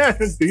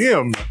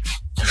 damn.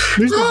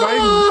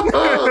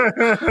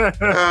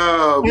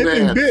 Oh,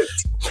 man.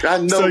 Bits. I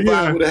know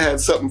Bob would have had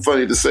something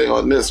funny to say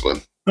on this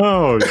one.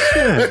 Oh,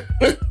 shit.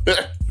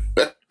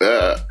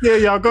 Yeah,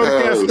 y'all go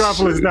to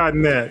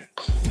Castropolis.net.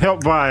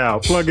 Help Vi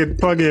out. Plug in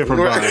for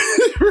Vi.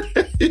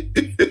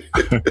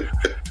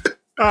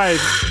 All right.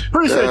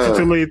 Appreciate you,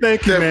 Talib.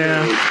 Thank you,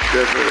 man.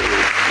 Definitely.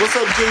 What's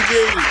up,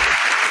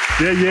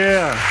 JJ?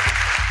 Yeah.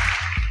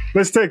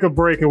 Let's take a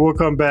break and we'll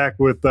come back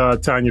with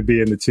Tanya B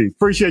and the T.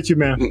 Appreciate you,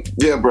 man.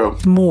 Yeah, bro.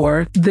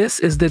 More. This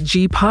is the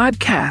G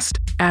Podcast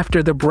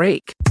after the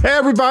break. Hey,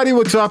 everybody.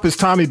 What's up? It's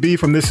Tommy B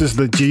from This is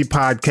the G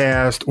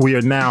Podcast. We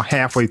are now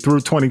halfway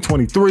through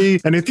 2023.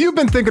 And if you've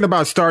been thinking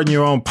about starting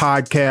your own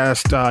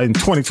podcast in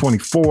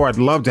 2024, I'd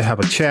love to have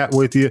a chat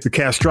with you. The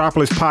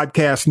Castropolis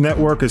Podcast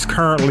Network is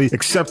currently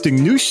accepting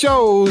new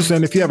shows.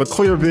 And if you have a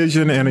clear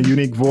vision and a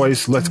unique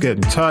voice, let's get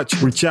in touch.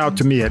 Reach out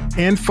to me at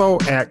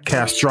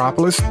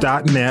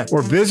info@castropolis.net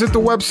or visit the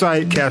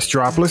website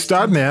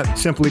castropolis.net.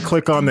 Simply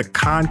click on the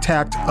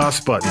Contact Us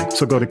button.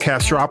 So go to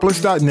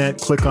castropolis.net,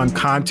 click on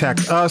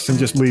Contact Us, and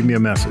just leave me a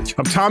message.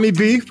 I'm Tommy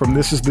B from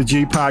This is the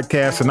G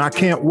Podcast, and I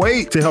can't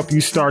wait to help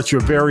you start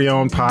your very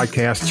own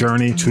podcast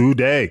journey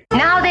today.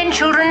 Now then,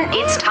 children,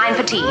 it's time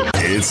for tea.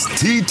 It's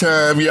tea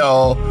time,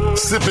 y'all.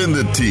 Sipping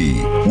the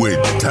tea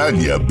with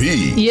Tanya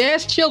B.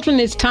 Yes, children,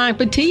 it's time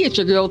for tea. It's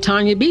your girl,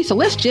 Tanya B. So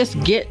let's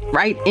just get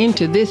right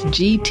into this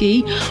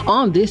GT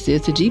on This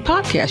is the G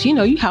Podcast. You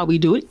know how we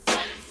do it.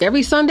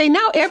 Every Sunday,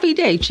 now every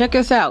day. Check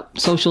us out.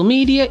 Social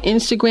media,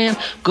 Instagram.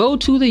 Go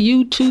to the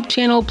YouTube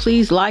channel.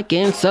 Please like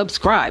and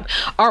subscribe.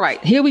 All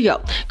right, here we go.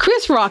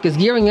 Chris Rock is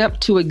gearing up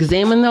to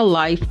examine the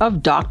life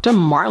of Dr.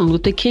 Martin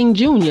Luther King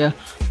Jr.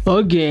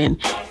 again.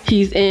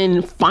 He's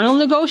in final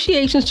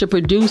negotiations to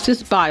produce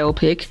his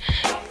biopic.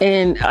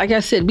 And like I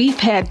said, we've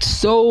had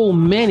so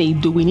many.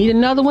 Do we need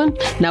another one?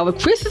 Now,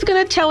 if Chris is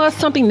going to tell us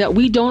something that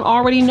we don't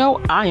already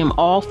know, I am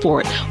all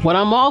for it. What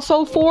I'm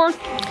also for,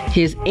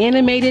 his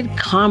animated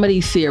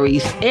comedy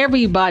series,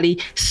 Everybody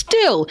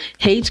Still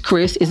Hates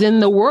Chris, is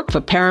in the work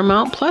for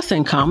Paramount Plus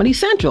and Comedy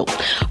Central.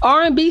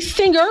 R&B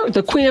singer,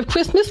 the Queen of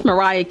Christmas,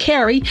 Mariah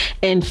Carey,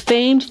 and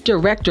famed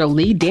director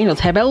Lee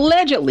Daniels have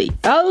allegedly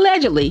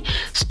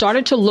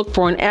started to look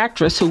for an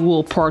actress who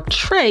will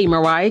portray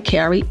Mariah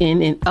Carey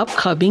in an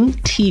upcoming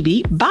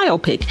TV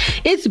biopic.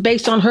 It's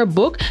based on her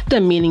book,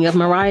 The Meaning of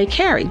Mariah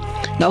Carey.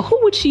 Now, who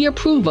would she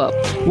approve of?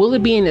 Will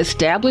it be an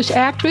established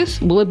actress?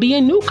 Will it be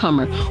a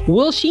newcomer?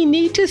 Will she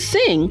need to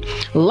sing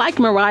like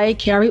Mariah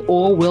Carey,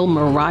 or will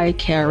Mariah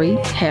Carey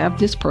have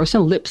this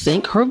person lip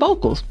sync her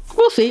vocals?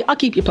 We'll see. I'll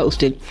keep you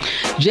posted.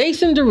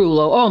 Jason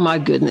Derulo, oh my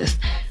goodness.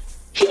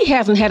 He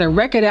hasn't had a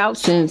record out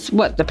since,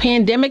 the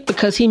pandemic,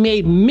 because he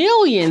made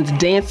millions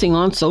dancing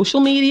on social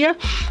media.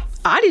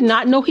 I did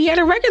not know he had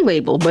a record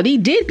label, but he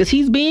did, because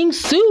he's being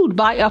sued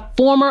by a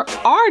former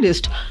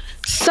artist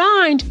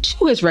signed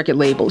to his record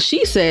label.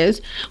 She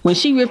says when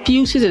she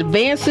refused his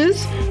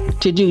advances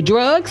to do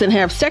drugs and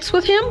have sex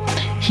with him,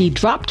 he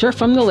dropped her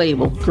from the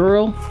label.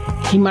 Girl,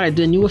 he might have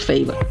done you a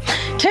favor.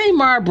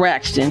 Tamar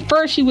Braxton,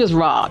 first she was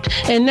robbed,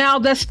 and now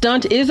the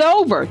stunt is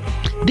over.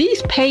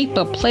 These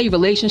pay-for-play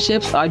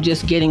relationships are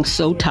just getting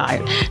so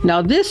tired.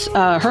 Now this,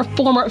 her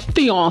former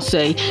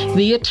fiance,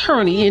 the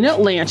attorney in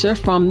Atlanta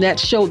from that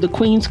show, The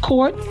Queen's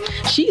Court,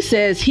 she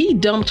says he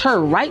dumped her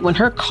right when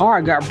her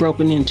car got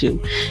broken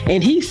into.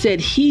 And he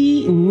said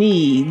he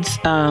needs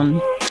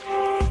to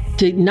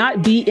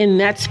not be in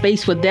that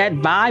space with that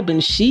vibe.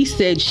 And she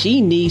said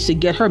she needs to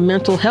get her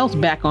mental health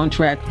back on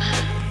track.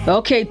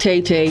 Okay,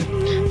 Tay-Tay,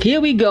 here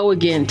we go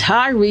again.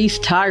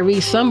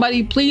 Tyrese,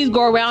 somebody please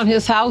go around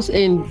his house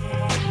and,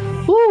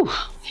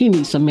 he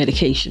needs some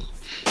medication.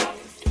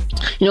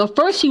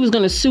 First he was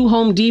going to sue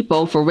Home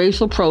Depot for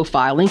racial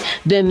profiling.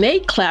 Then they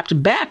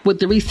clapped back with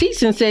the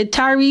receipts and said,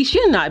 Tyrese,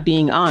 you're not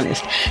being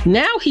honest.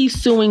 Now he's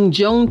suing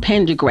Joan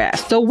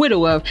Pendergrass, the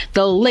widow of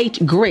the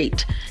late,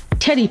 great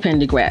Teddy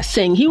Pendergrass,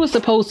 saying he was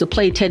supposed to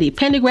play Teddy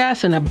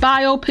Pendergrass in a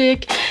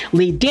biopic.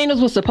 Lee Daniels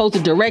was supposed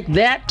to direct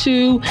that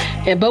too.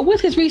 But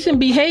with his recent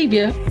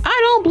behavior, I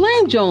don't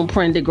blame Joan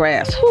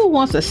Pendergrass. Who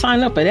wants to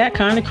sign up for that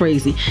kind of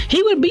crazy?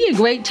 He would be a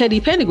great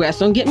Teddy Pendergrass,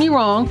 don't get me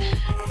wrong.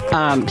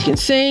 He can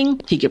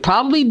sing. He could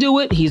probably do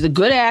it. He's a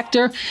good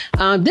actor.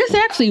 This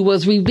actually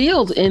was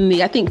revealed in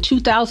the,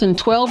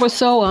 2012 or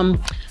so,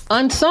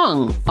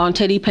 Unsung on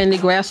Teddy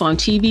Pendergrass on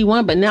TV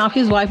One, but now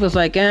his wife was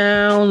like,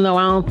 I don't know,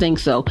 I don't think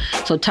so.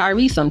 So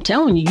Tyrese, I'm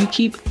telling you, you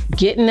keep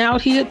getting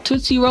out here,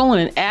 Tootsie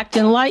rolling and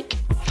acting like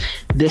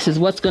this is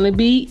what's going to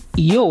be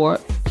your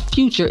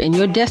future and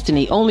your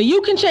destiny. Only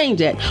you can change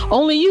that.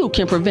 Only you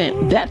can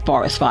prevent that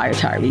forest fire,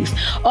 Tyrese.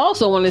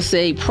 Also want to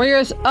say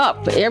prayers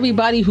up for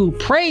everybody who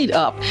prayed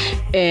up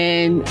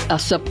and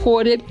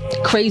supported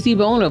Crazy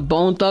Bone of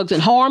Bone Thugs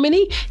and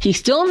Harmony. He's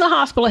still in the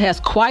hospital, has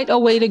quite a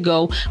way to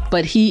go,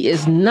 but he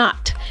is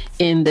not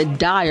in the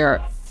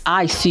dire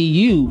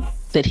ICU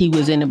that he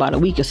was in about a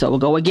week or so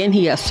ago. Again,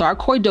 he has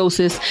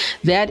sarcoidosis.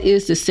 That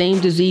is the same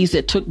disease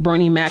that took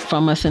Bernie Mac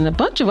from us, and a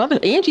bunch of other.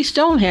 Angie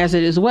Stone has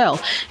it as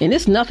well, and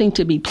it's nothing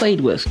to be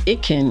played with.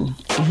 It can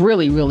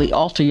really, really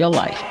alter your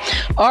life.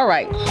 All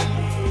right.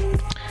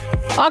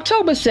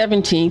 October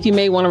 17th, you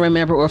may want to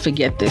remember or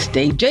forget this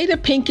date. Jada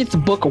Pinkett's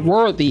book,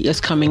 Worthy,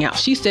 is coming out.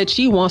 She said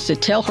she wants to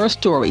tell her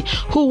story.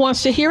 Who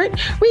wants to hear it?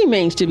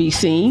 Remains to be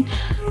seen.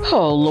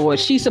 Oh, Lord,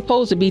 she's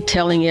supposed to be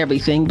telling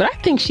everything, but I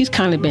think she's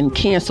kind of been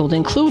canceled,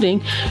 including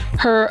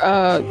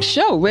her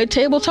show, Red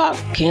Table Talk,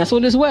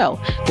 canceled as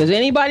well. Does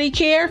anybody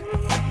care?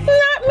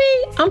 Not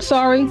me. I'm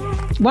sorry.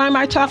 Why am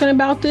I talking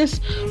about this?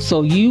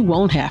 So you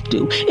won't have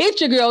to. It's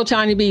your girl,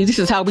 Tanya B. This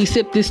is how we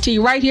sip this tea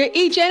right here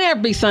each and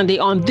every Sunday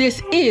on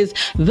This Is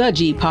the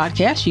G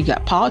Podcast. You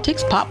got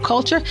politics, pop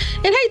culture,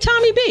 and hey,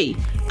 Tommy B,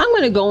 I'm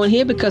going to go in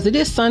here because it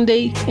is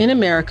Sunday in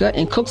America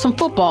and cook some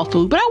football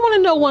food. But I want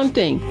to know one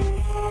thing.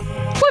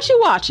 What you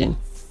watching?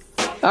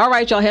 All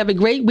right, y'all have a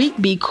great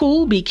week. Be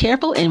cool, be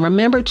careful, and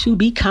remember to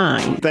be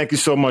kind. Thank you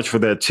so much for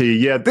that, T.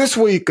 Yeah, this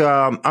week,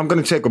 I'm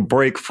going to take a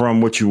break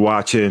from what you're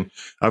watching.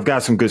 I've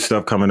got some good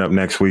stuff coming up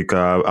next week.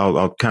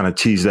 I'll kind of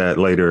tease that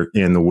later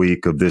in the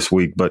week of this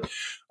week. But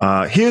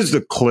here's the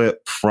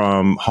clip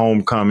from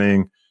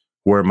Homecoming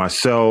where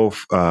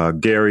myself,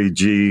 Gary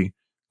G,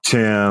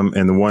 Tim,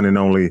 and the one and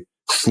only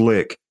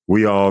Slick,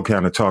 we all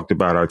kind of talked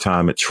about our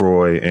time at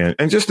Troy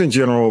and just in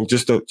general,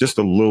 just a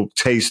little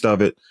taste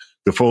of it.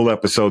 The full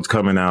episode's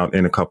coming out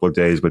in a couple of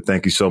days, but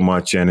thank you so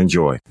much and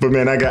enjoy. But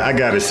man, I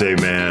got to say,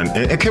 man,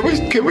 and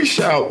can we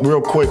shout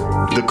real quick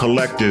the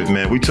collective,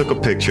 man? We took a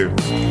picture.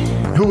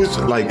 Who was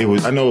like it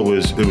was? I know it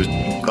was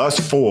us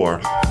four.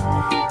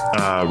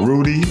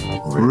 Rudy,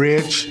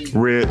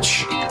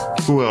 Rich.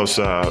 Who else?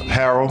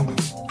 Harold,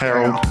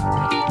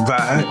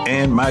 Vi,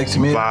 and Mike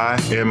Smith. Vi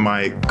and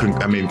Mike.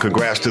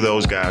 Congrats to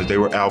those guys. They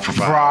were Alpha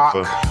Phi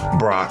Alpha.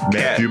 Brock,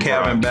 Matthew,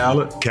 Calvin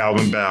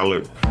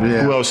Ballard.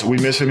 Yeah. Who else? We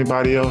miss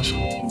anybody else?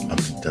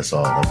 That's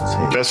all that was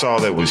here. That's all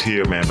that was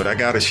here, man. But I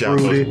got to shout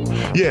Rudy.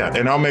 Yeah,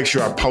 and I'll make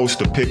sure I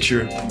post a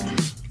picture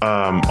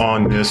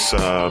on this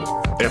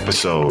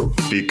episode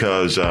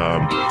because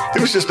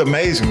it was just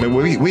amazing. Man,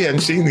 we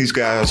hadn't seen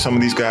some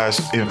of these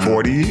guys in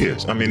 40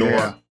 years.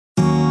 Yeah.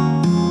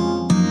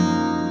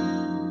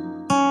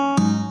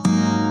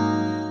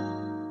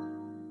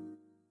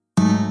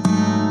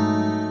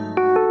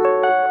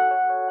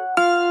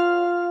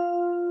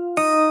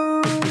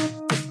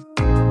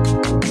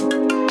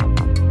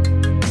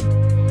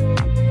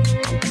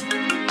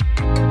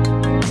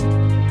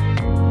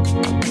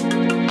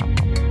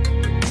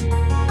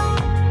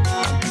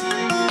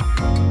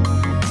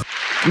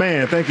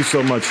 Man, thank you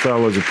so much,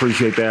 fellas.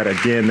 Appreciate that.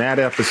 Again, that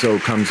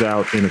episode comes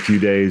out in a few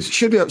days.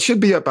 Should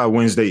be up by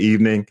Wednesday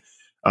evening.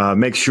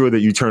 Make sure that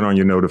you turn on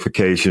your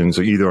notifications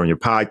either on your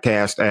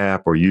podcast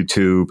app or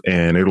YouTube,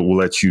 and it will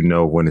let you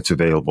know when it's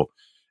available.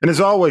 And as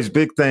always,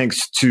 big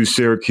thanks to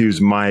Syracuse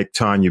Mike,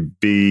 Tanya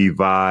B,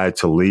 Vi,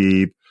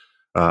 Talib,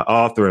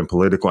 author and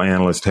political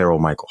analyst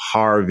Harold Michael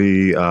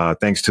Harvey.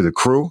 Thanks to the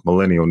crew,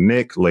 Millennial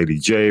Nick, Lady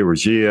J,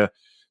 Regia.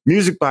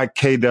 Music by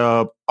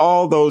K-Dub,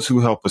 all those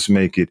who help us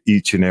make it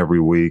each and every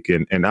week.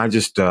 And I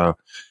just,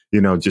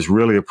 just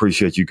really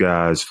appreciate you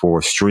guys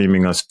for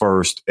streaming us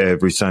first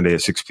every Sunday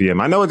at 6 p.m.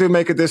 I know it didn't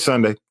make it this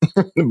Sunday,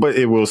 but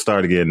it will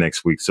start again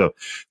next week. So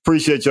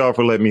appreciate y'all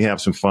for letting me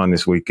have some fun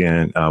this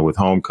weekend with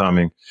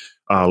Homecoming.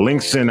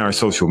 Links in our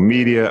social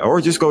media, or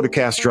just go to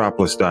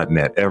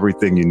castropolis.net.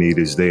 Everything you need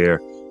is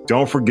there.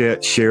 Don't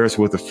forget, share us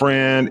with a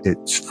friend.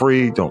 It's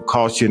free. Don't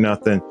cost you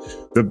nothing.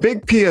 The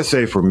big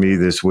PSA for me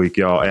this week,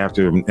 y'all,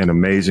 after an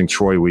amazing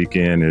Troy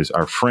weekend, is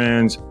our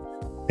friends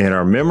and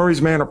our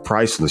memories, man, are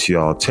priceless,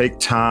 y'all. Take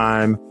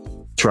time,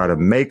 try to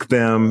make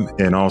them,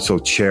 and also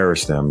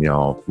cherish them,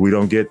 y'all. We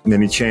don't get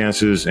many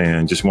chances,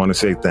 and just want to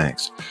say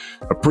thanks.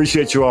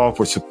 Appreciate you all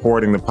for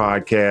supporting the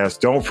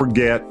podcast. Don't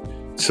forget,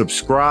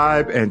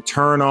 subscribe and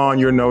turn on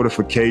your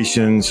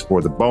notifications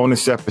for the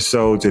bonus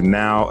episodes. And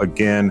now,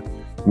 again,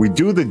 we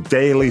do the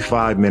daily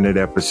 5-minute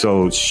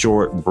episodes,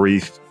 short,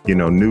 brief,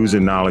 news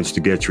and knowledge to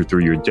get you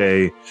through your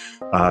day.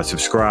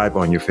 Subscribe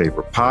on your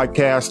favorite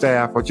podcast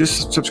app or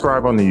just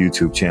subscribe on the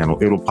YouTube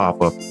channel. It'll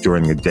pop up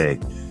during the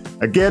day.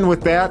 Again,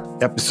 with that,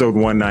 episode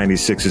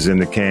 196 is in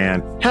the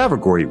can. Have a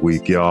great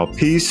week, y'all.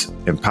 Peace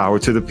and power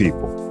to the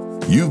people.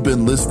 You've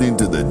been listening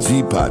to the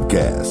G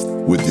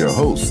Podcast with your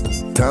host,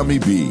 Tommy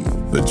B.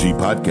 The G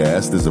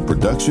Podcast is a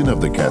production of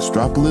the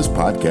Castropolis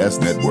Podcast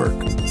Network.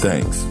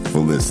 Thanks for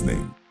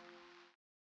listening.